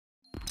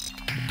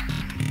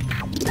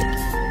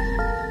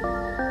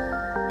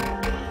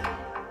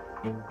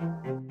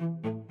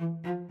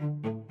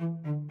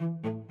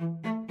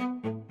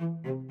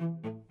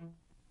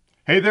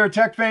Hey there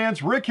tech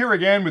fans, Rick here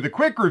again with a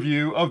quick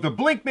review of the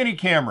Blink Mini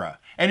camera.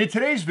 And in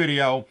today's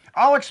video,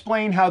 I'll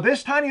explain how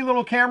this tiny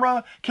little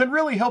camera can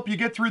really help you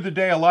get through the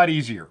day a lot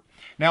easier.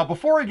 Now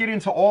before I get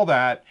into all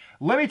that,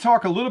 let me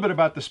talk a little bit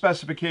about the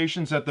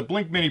specifications that the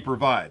Blink Mini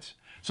provides.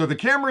 So the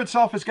camera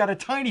itself has got a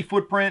tiny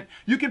footprint.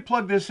 You can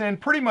plug this in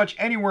pretty much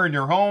anywhere in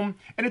your home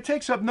and it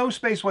takes up no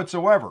space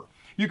whatsoever.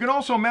 You can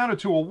also mount it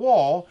to a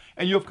wall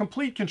and you have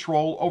complete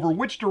control over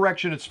which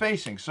direction it's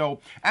facing. So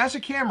as a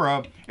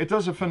camera, it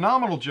does a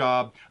phenomenal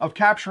job of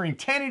capturing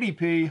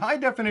 1080p high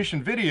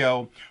definition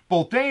video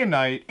both day and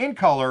night in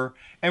color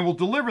and will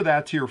deliver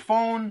that to your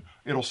phone.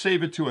 It'll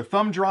save it to a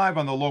thumb drive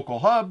on the local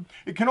hub.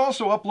 It can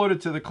also upload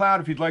it to the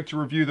cloud if you'd like to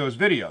review those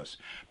videos.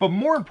 But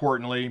more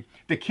importantly,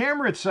 the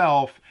camera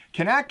itself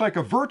can act like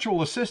a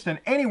virtual assistant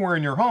anywhere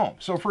in your home.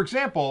 So for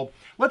example,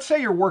 let's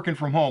say you're working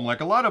from home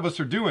like a lot of us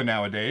are doing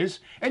nowadays,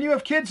 and you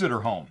have kids that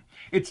are home.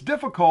 It's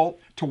difficult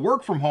to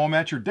work from home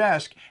at your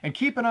desk and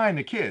keep an eye on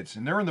the kids.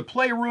 And they're in the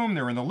playroom,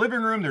 they're in the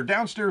living room, they're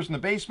downstairs in the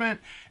basement.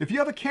 If you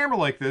have a camera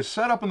like this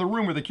set up in the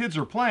room where the kids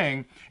are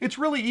playing, it's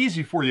really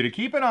easy for you to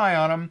keep an eye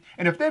on them.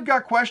 And if they've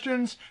got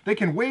questions, they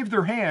can wave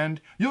their hand.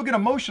 You'll get a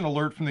motion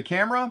alert from the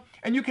camera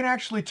and you can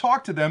actually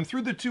talk to them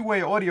through the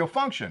two-way audio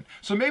function.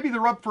 So maybe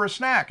they're up for a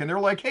snack and they're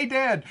like, "Hey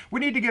Dad, we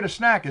need to get a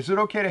snack. Is it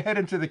okay to head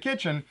into the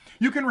kitchen?"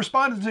 You can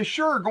respond and say,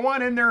 "Sure, go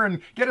on in there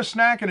and get a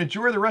snack and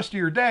enjoy the rest of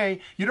your day."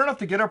 You don't have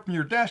to get up from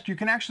your desk. You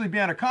can actually be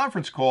on a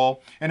conference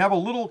call and have a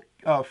little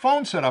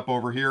phone set up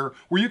over here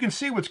where you can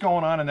see what's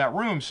going on in that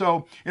room.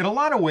 So in a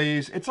lot of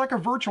ways, it's like a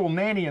virtual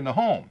nanny in the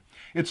home.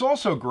 It's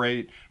also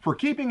great for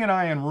keeping an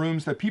eye on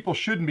rooms that people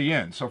shouldn't be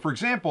in. So for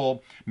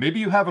example, maybe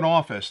you have an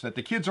office that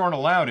the kids aren't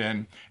allowed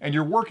in and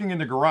you're working in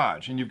the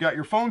garage and you've got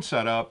your phone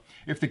set up.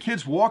 If the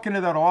kids walk into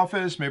that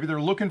office, maybe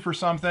they're looking for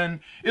something,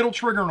 it'll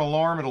trigger an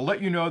alarm. It'll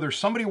let you know there's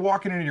somebody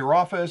walking into your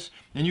office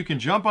and you can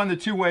jump on the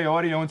two-way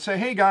audio and say,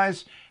 "Hey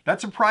guys,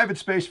 that's a private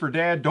space for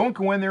Dad. Don't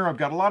go in there. I've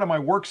got a lot of my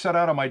work set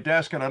out on my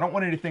desk and I don't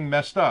want anything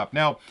messed up."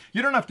 Now,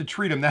 you don't have to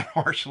treat them that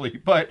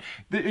harshly, but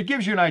it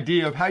gives you an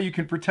idea of how you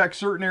can protect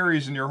certain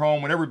areas in your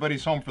home when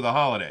everybody's home for the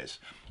holidays.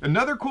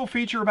 Another cool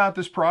feature about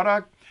this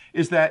product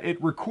is that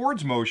it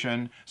records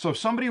motion. So if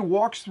somebody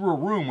walks through a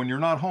room when you're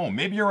not home,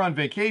 maybe you're on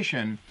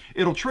vacation,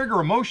 it'll trigger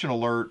a motion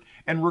alert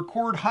and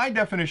record high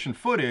definition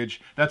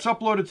footage that's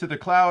uploaded to the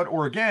cloud,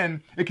 or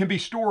again, it can be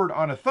stored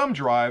on a thumb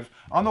drive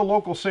on the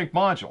local sync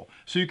module.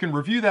 So you can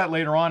review that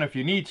later on if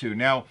you need to.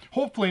 Now,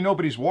 hopefully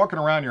nobody's walking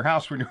around your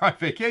house when you're on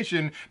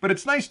vacation, but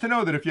it's nice to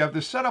know that if you have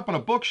this set up on a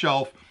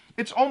bookshelf,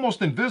 it's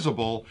almost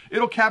invisible.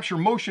 It'll capture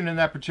motion in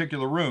that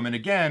particular room. And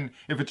again,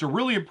 if it's a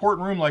really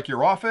important room like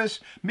your office,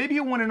 maybe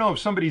you want to know if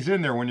somebody's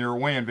in there when you're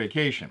away on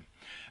vacation.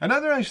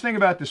 Another nice thing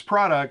about this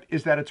product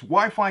is that it's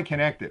Wi-Fi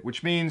connected,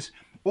 which means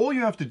all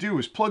you have to do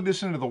is plug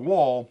this into the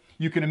wall.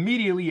 You can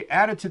immediately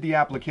add it to the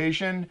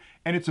application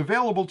and it's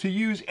available to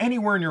use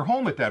anywhere in your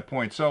home at that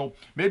point. So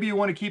maybe you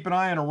want to keep an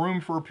eye on a room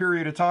for a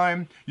period of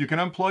time. You can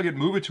unplug it,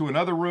 move it to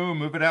another room,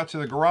 move it out to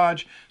the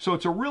garage. So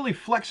it's a really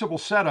flexible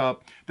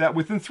setup that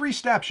within 3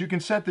 steps you can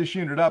set this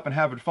unit up and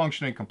have it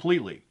functioning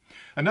completely.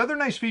 Another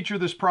nice feature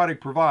this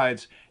product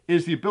provides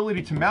is the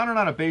ability to mount it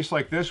on a base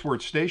like this where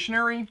it's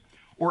stationary,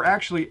 or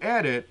actually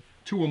add it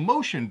to a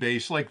motion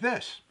base like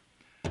this.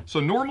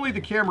 So normally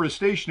the camera is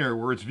stationary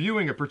where it's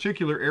viewing a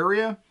particular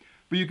area,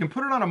 but you can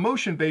put it on a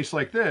motion base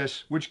like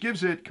this, which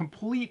gives it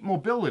complete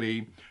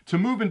mobility to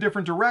move in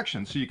different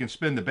directions. So you can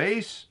spin the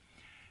base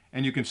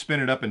and you can spin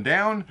it up and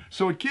down.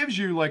 So it gives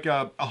you like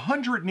a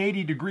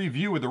 180-degree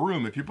view of the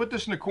room. If you put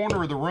this in the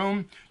corner of the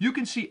room, you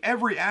can see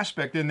every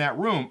aspect in that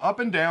room, up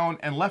and down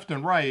and left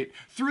and right,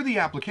 through the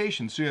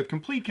application. So you have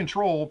complete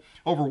control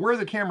over where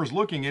the camera's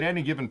looking at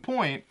any given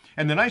point.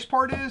 And the nice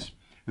part is,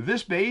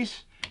 this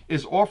base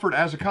is offered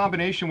as a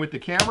combination with the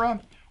camera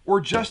or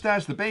just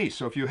as the base.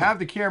 So if you have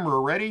the camera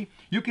already,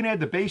 you can add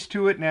the base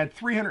to it and add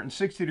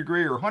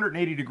 360-degree or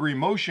 180-degree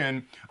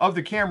motion of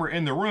the camera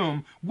in the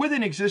room with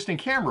an existing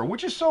camera,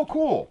 which is so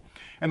cool.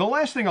 And the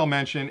last thing I'll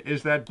mention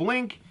is that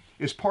Blink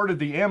is part of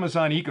the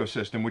Amazon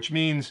ecosystem, which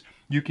means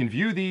you can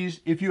view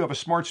these if you have a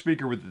smart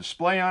speaker with a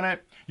display on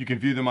it. You can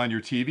view them on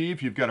your TV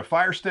if you've got a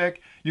Fire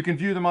Stick. You can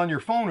view them on your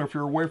phone if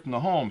you're away from the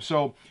home.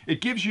 So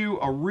it gives you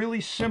a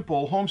really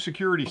simple home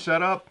security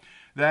setup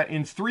that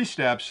in 3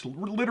 steps,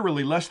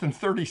 literally less than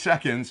 30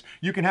 seconds,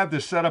 you can have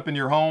this set up in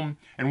your home.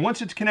 And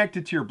once it's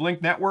connected to your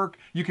Blink network,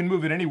 you can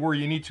move it anywhere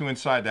you need to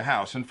inside the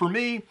house. And for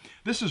me,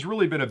 this has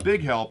really been a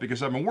big help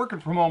because I've been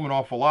working from home an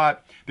awful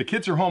lot. The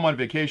kids are home on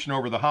vacation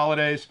over the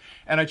holidays,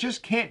 and I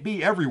just can't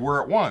be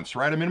everywhere at once,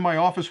 right? I'm in my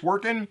office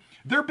working.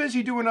 They're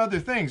busy doing other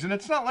things, and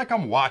it's not like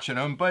I'm watching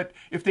them, but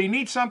if they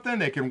need something,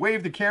 they can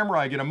wave the camera,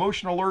 I get a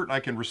motion alert, and I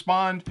can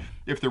respond.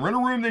 If they're in a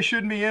room they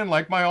shouldn't be in,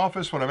 like my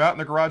office when I'm out in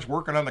the garage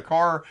working on the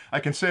car, I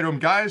can say to them,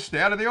 "Guys, stay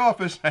out of the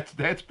office.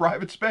 That's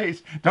private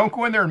space. Don't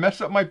go in there and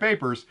mess up my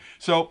papers."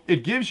 So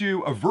it gives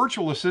you a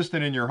virtual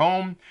assistant in your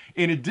home,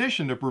 in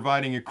addition to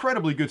providing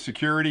incredibly good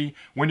security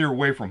when you're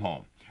away from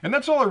home. And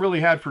that's all I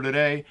really had for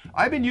today.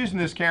 I've been using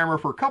this camera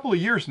for a couple of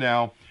years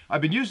now.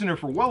 I've been using it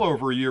for well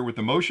over a year with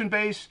the Motion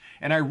Base,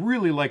 and I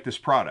really like this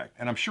product,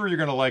 and I'm sure you're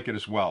going to like it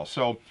as well.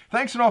 So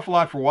thanks an awful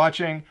lot for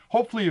watching.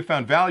 Hopefully you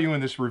found value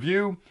in this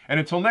review, and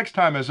until next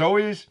time, as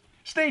always,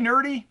 stay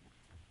nerdy.